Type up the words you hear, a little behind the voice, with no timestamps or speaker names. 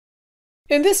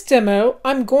In this demo,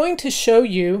 I'm going to show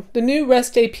you the new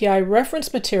REST API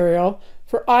reference material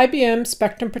for IBM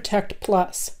Spectrum Protect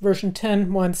Plus, version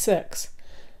 10.1.6.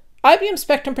 IBM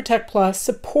Spectrum Protect Plus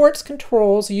supports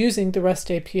controls using the REST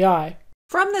API.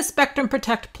 From the Spectrum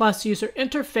Protect Plus user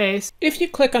interface, if you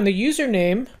click on the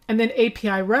username and then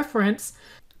API reference,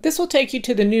 this will take you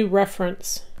to the new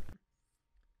reference.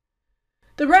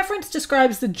 The reference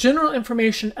describes the general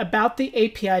information about the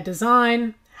API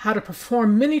design, how to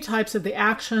perform many types of the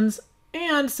actions,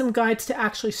 and some guides to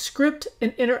actually script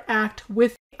and interact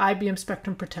with IBM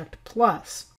Spectrum Protect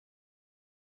Plus.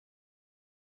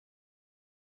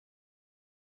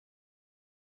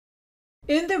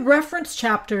 In the reference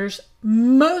chapters,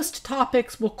 most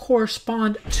topics will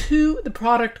correspond to the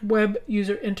product web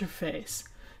user interface.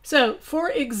 So, for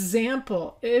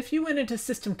example, if you went into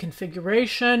system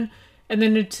configuration and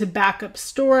then into backup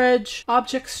storage,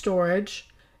 object storage,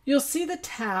 you'll see the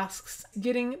tasks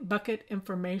getting bucket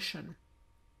information.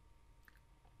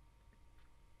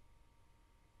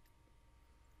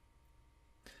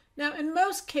 Now, in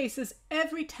most cases,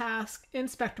 every task in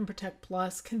Spectrum Protect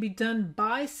Plus can be done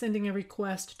by sending a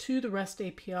request to the REST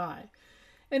API.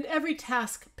 And every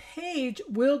task page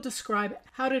will describe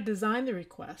how to design the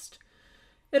request.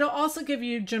 It'll also give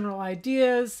you general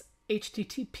ideas,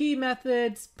 HTTP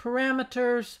methods,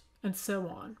 parameters, and so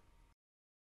on.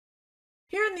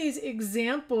 Here in these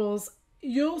examples,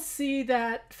 you'll see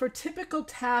that for typical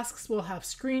tasks, we'll have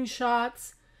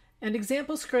screenshots and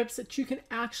example scripts that you can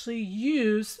actually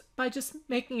use by just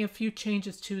making a few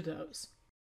changes to those.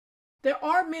 There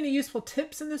are many useful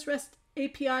tips in this REST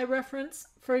API reference.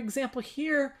 For example,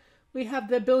 here we have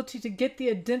the ability to get the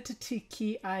identity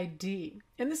key ID.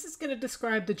 And this is going to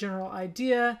describe the general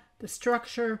idea, the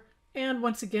structure, and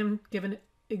once again, give an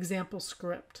example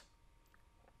script.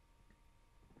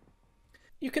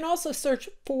 You can also search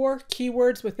for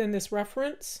keywords within this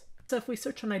reference. So if we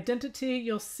search on identity,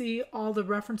 you'll see all the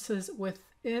references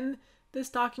within this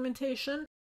documentation.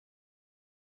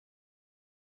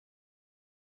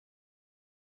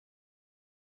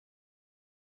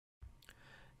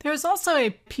 There's also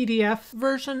a PDF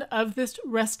version of this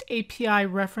REST API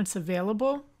reference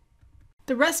available.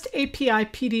 The REST API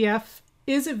PDF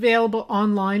is available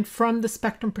online from the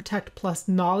Spectrum Protect Plus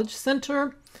Knowledge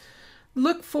Center.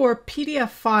 Look for PDF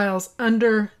files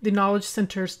under the Knowledge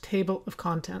Center's table of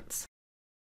contents.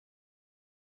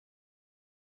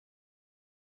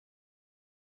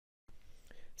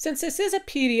 Since this is a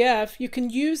PDF, you can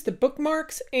use the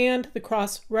bookmarks and the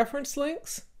cross-reference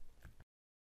links.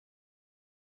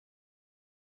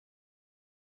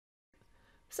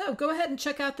 So go ahead and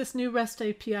check out this new REST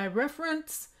API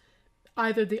reference,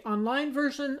 either the online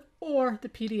version or the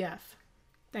PDF.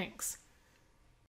 Thanks.